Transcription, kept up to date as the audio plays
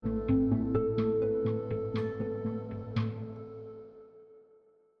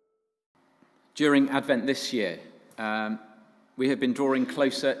During Advent this year, we have been drawing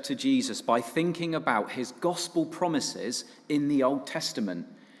closer to Jesus by thinking about his gospel promises in the Old Testament.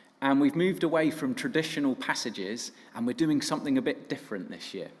 And we've moved away from traditional passages, and we're doing something a bit different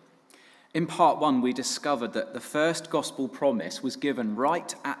this year. In part one, we discovered that the first gospel promise was given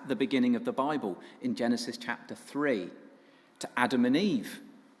right at the beginning of the Bible, in Genesis chapter 3, to Adam and Eve.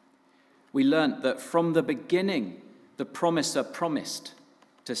 We learnt that from the beginning, the promiser promised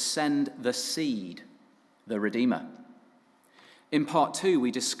to send the seed, the Redeemer. In part two, we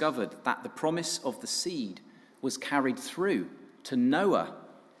discovered that the promise of the seed was carried through to Noah,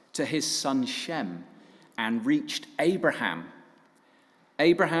 to his son Shem, and reached Abraham.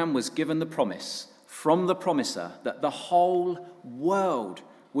 Abraham was given the promise from the promiser that the whole world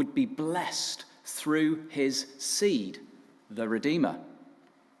would be blessed through his seed, the Redeemer.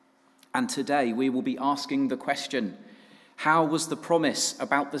 And today we will be asking the question, how was the promise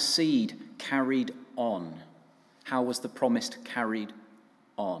about the seed carried on? How was the promise carried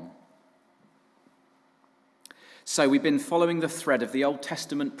on? So we've been following the thread of the Old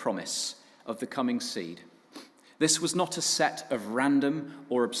Testament promise of the coming seed. This was not a set of random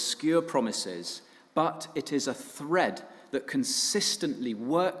or obscure promises, but it is a thread that consistently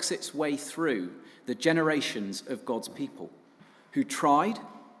works its way through the generations of God's people, who tried,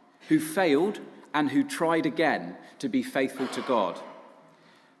 who failed, and who tried again to be faithful to God.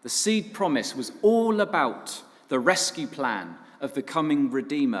 The seed promise was all about the rescue plan of the coming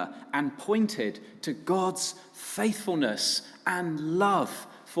Redeemer and pointed to God's faithfulness and love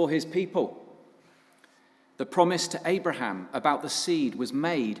for his people. The promise to Abraham about the seed was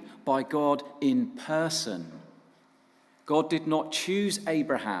made by God in person. God did not choose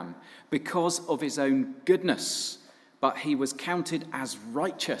Abraham because of his own goodness, but he was counted as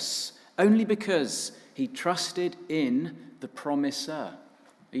righteous only because he trusted in the promiser.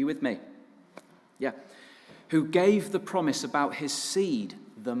 Are you with me? Yeah. Who gave the promise about his seed,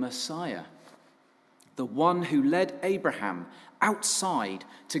 the Messiah, the one who led Abraham outside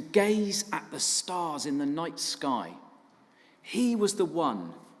to gaze at the stars in the night sky. He was the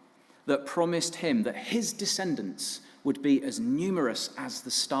one that promised him that his descendants would be as numerous as the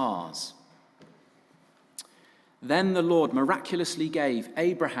stars. Then the Lord miraculously gave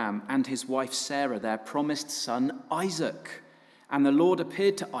Abraham and his wife Sarah their promised son Isaac, and the Lord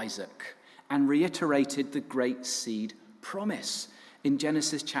appeared to Isaac and reiterated the great seed promise in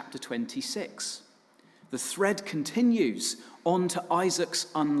Genesis chapter 26. The thread continues on to Isaac's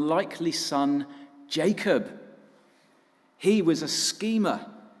unlikely son, Jacob. He was a schemer,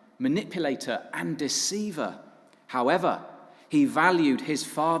 manipulator, and deceiver. However, he valued his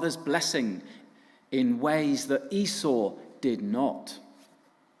father's blessing in ways that Esau did not.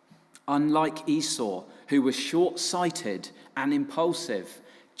 Unlike Esau, who was short-sighted and impulsive,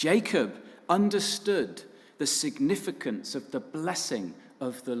 Jacob understood the significance of the blessing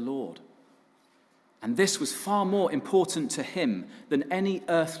of the Lord. And this was far more important to him than any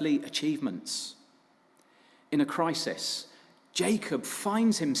earthly achievements. In a crisis, Jacob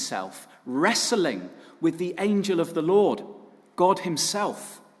finds himself wrestling with the angel of the Lord, God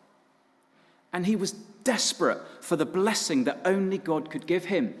himself. And he was desperate for the blessing that only God could give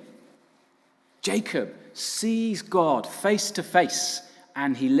him. Jacob sees God face to face,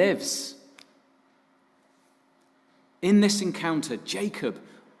 and he lives. In this encounter, Jacob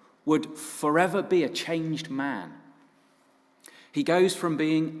would forever be a changed man. He goes from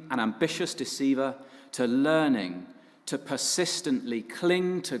being an ambitious deceiver to learning to persistently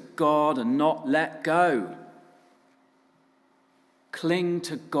cling to God and not let go. Cling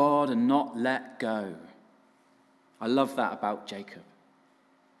to God and not let go. I love that about Jacob.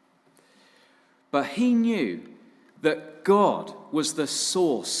 But he knew that God was the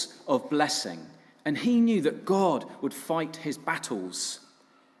source of blessing, and he knew that God would fight his battles.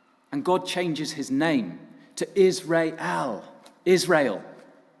 And God changes his name to Israel. Israel.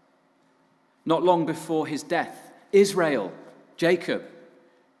 Not long before his death, Israel, Jacob,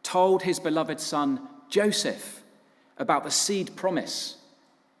 told his beloved son Joseph about the seed promise.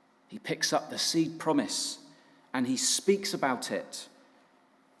 He picks up the seed promise and he speaks about it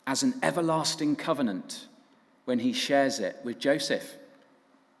as an everlasting covenant when he shares it with Joseph.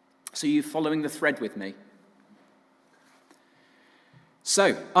 So you following the thread with me?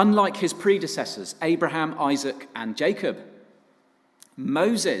 So, unlike his predecessors, Abraham, Isaac, and Jacob,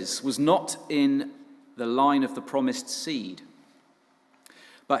 Moses was not in the line of the promised seed,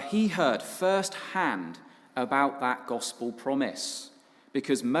 but he heard firsthand about that gospel promise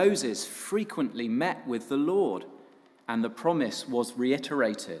because Moses frequently met with the Lord and the promise was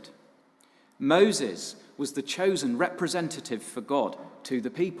reiterated. Moses was the chosen representative for God to the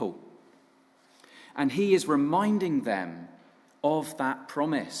people. and he is reminding them of that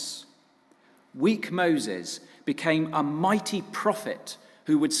promise. Weak Moses became a mighty prophet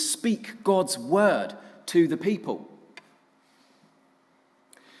who would speak God's word to the people.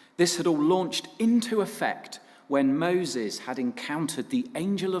 This had all launched into effect when Moses had encountered the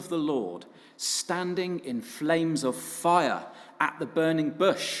angel of the Lord standing in flames of fire at the burning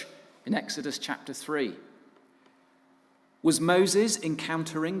bush in Exodus chapter 3. Was Moses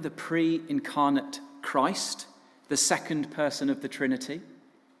encountering the pre-incarnate Christ, the second person of the Trinity?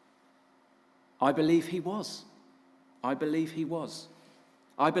 I believe he was. I believe he was.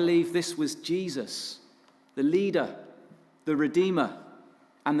 I believe this was Jesus, the leader, the Redeemer,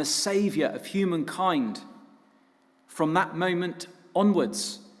 and the Saviour of humankind. From that moment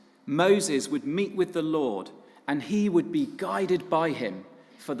onwards, Moses would meet with the Lord, and he would be guided by him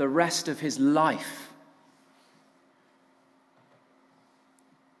for the rest of his life.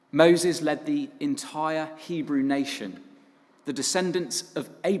 Moses led the entire Hebrew nation, the descendants of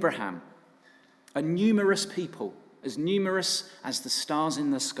Abraham, a numerous people, as numerous as the stars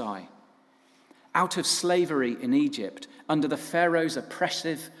in the sky, out of slavery in Egypt under the Pharaoh's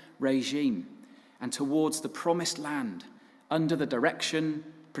oppressive regime and towards the promised land under the direction,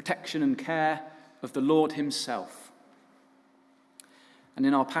 protection and care of the Lord himself. And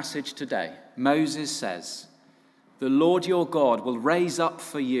in our passage today, Moses says, "The Lord your God will raise up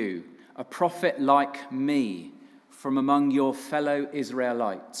for you a prophet like me from among your fellow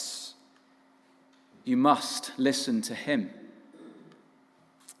Israelites. You must listen to him."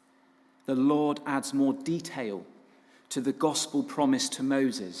 The Lord adds more detail to the gospel promise to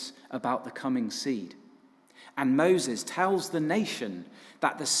Moses about the coming seed. And Moses tells the nation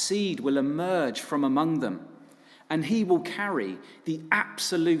that the seed will emerge from among them, and he will carry the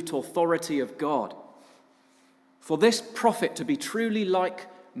absolute authority of God. For this prophet to be truly like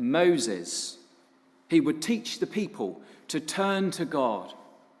Moses, he would teach the people to turn to God.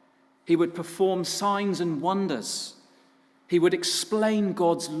 He would perform signs and wonders. He would explain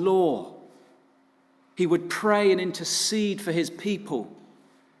God's law. He would pray and intercede for his people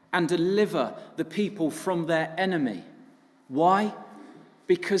and deliver the people from their enemy. Why?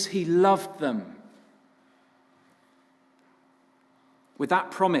 Because he loved them. With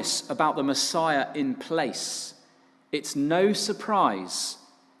that promise about the Messiah in place, it's no surprise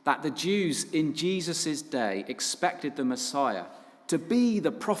that the Jews in Jesus' day expected the Messiah to be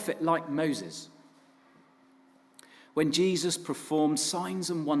the prophet like Moses. When Jesus performed signs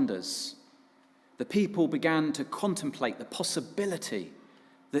and wonders, the people began to contemplate the possibility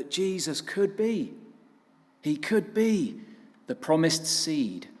that Jesus could be. He could be the promised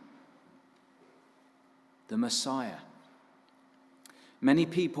seed, the Messiah. Many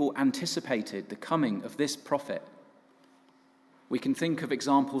people anticipated the coming of this prophet. We can think of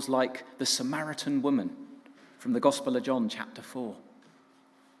examples like the Samaritan woman from the Gospel of John, chapter 4.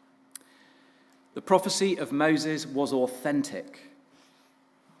 The prophecy of Moses was authentic,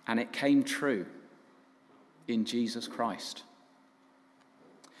 and it came true in Jesus Christ.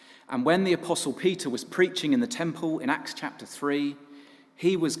 And when the Apostle Peter was preaching in the temple in Acts chapter 3,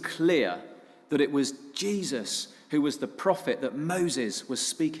 he was clear that it was Jesus who was the prophet that Moses was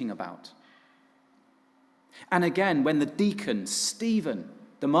speaking about. And again, when the deacon, Stephen,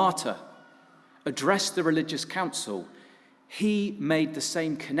 the martyr, addressed the religious council, he made the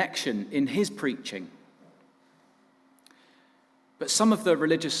same connection in his preaching. But some of the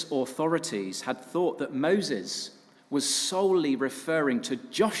religious authorities had thought that Moses was solely referring to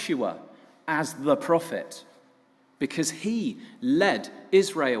Joshua as the prophet because he led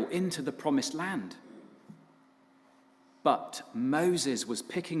Israel into the promised land. But Moses was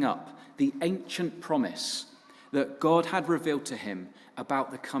picking up the ancient promise that God had revealed to him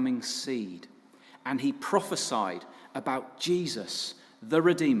about the coming seed, and he prophesied about Jesus, the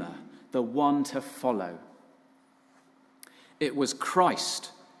Redeemer, the one to follow. It was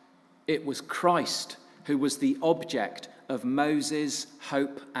Christ who was the object of Moses'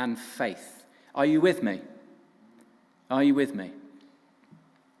 hope and faith. Are you with me? Are you with me?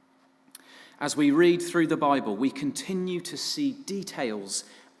 As we read through the Bible, we continue to see details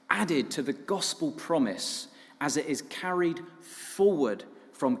added to the gospel promise as it is carried forward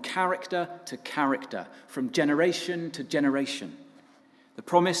from character to character, from generation to generation. The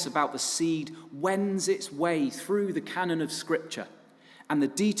promise about the seed wends its way through the canon of Scripture, and the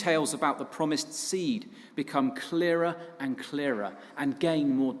details about the promised seed become clearer and clearer and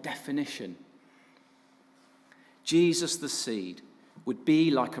gain more definition. Jesus, the seed, would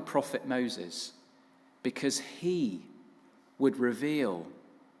be like a prophet Moses because he would reveal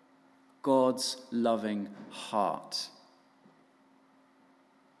God's loving heart.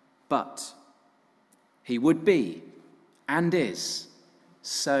 But he would be and is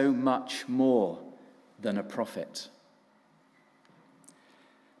so much more than a prophet.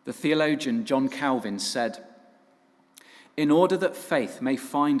 The theologian John Calvin said, "In order that faith may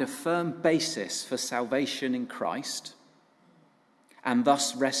find a firm basis for salvation in Christ, and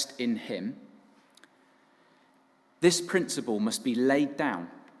thus rest in him, this principle must be laid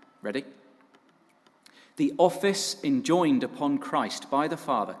down." Ready? "The office enjoined upon Christ by the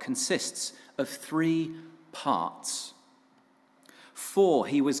Father consists of 3 parts. For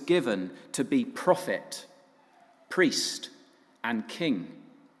he was given to be prophet, priest, and king."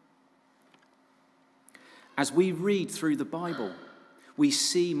 As we read through the Bible, we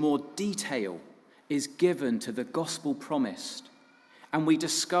see more detail is given to the gospel promised, and we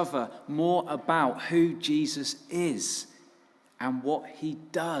discover more about who Jesus is and what he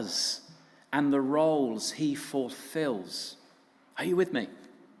does and the roles he fulfills. Are you with me?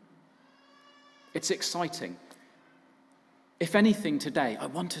 It's exciting. If anything today, I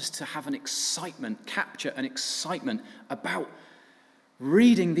want us to have capture an excitement about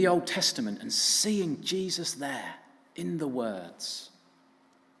reading the Old Testament and seeing Jesus there in the words.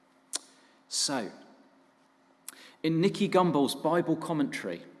 So, in Nicky Gumbel's Bible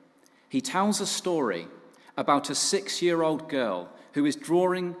commentary, he tells a story about a 6-year-old girl who is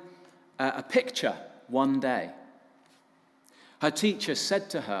drawing a picture one day. Her teacher said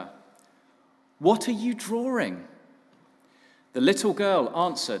to her, "What are you drawing?" The little girl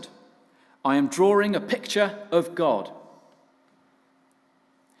answered, "I am drawing a picture of God."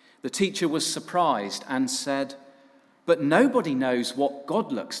 The teacher was surprised and said, "But nobody knows what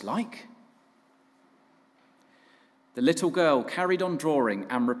God looks like." The little girl carried on drawing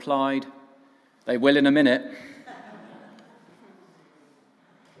and replied, "They will in a minute."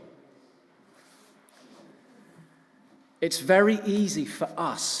 It's very easy for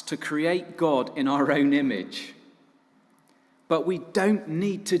us to create God in our own image, but we don't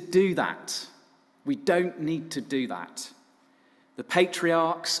need to do that. We don't need to do that. The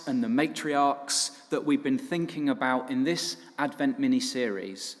patriarchs and the matriarchs that we've been thinking about in this Advent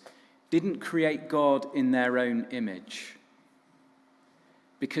mini-series didn't create God in their own image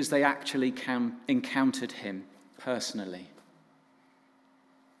because they actually encountered him personally.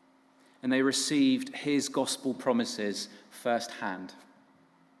 And they received his gospel promises firsthand.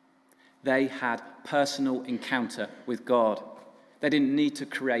 They had personal encounter with God. They didn't need to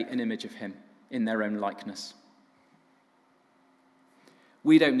create an image of him in their own likeness.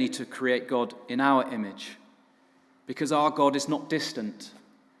 We don't need to create God in our image because our God is not distant,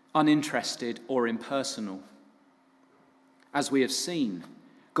 uninterested, or impersonal. As we have seen,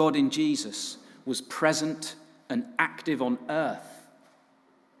 God in Jesus was present and active on earth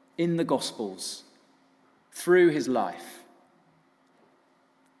in the Gospels through his life.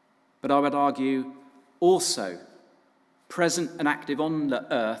 But I would argue also present and active on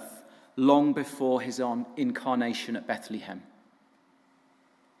the earth long before his incarnation at Bethlehem.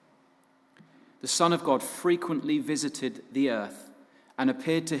 The Son of God frequently visited the earth and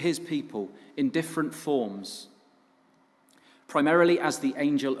appeared to his people in different forms, primarily as the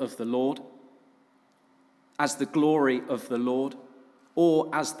angel of the Lord, as the glory of the Lord,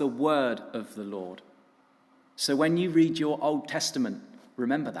 or as the word of the Lord. So when you read your Old Testament,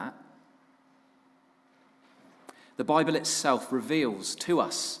 remember that. The Bible itself reveals to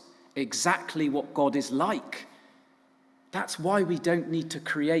us exactly what God is like. That's why we don't need to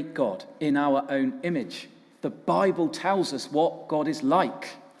create God in our own image. The Bible tells us what God is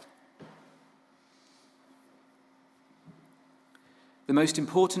like. The most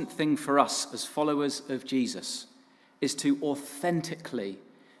important thing for us as followers of Jesus is to authentically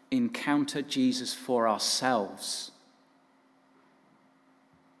encounter Jesus for ourselves.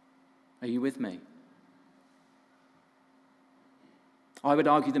 Are you with me? I would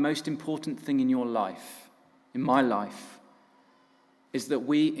argue the most important thing in your life, in my life, is that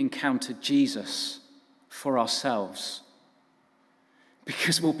we encounter Jesus for ourselves.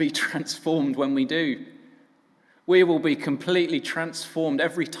 Because we'll be transformed when we do. We will be completely transformed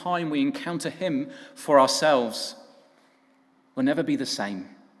every time we encounter him for ourselves. We'll never be the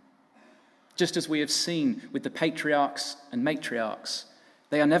same. Just as we have seen with the patriarchs and matriarchs,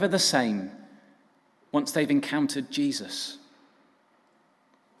 they are never the same once they've encountered Jesus.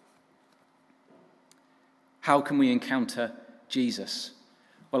 How can we encounter Jesus?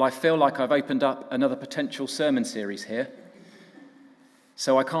 Well, I feel like I've opened up another potential sermon series here,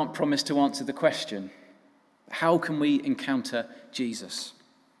 so I can't promise to answer the question. How can we encounter Jesus?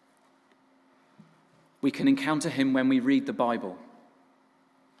 We can encounter him when we read the Bible.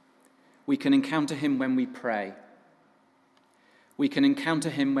 We can encounter him when we pray. We can encounter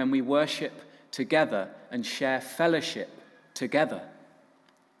him when we worship together and share fellowship together.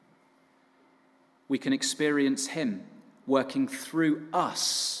 We can experience him working through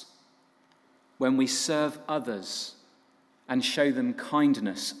us when we serve others and show them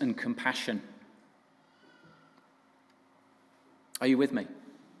kindness and compassion. Are you with me?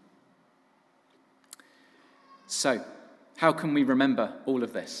 So, how can we remember all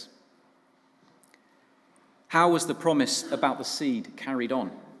of this? How was the promise about the seed carried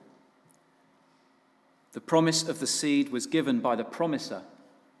on? The promise of the seed was given by the promiser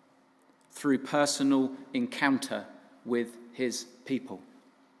through personal encounter with his people.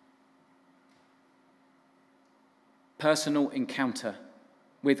 Personal encounter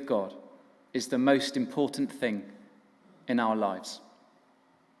with God is the most important thing in our lives.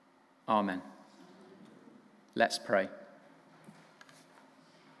 Amen. Let's pray.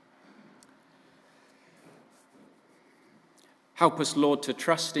 Help us, Lord, to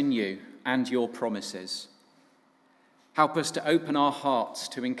trust in you and your promises. Help us to open our hearts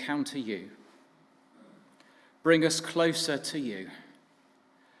to encounter you. Bring us closer to you.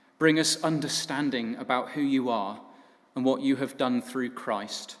 Bring us understanding about who you are and what you have done through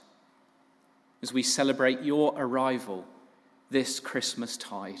Christ as we celebrate your arrival this Christmas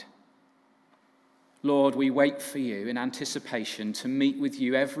tide. Lord, we wait for you in anticipation to meet with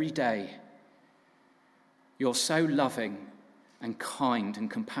you every day. You're so loving and kind and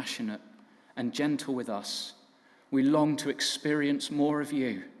compassionate and gentle with us. We long to experience more of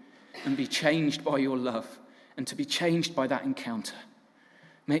you and be changed by your love and to be changed by that encounter.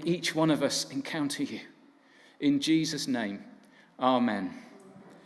 May each one of us encounter you. In Jesus' name, amen.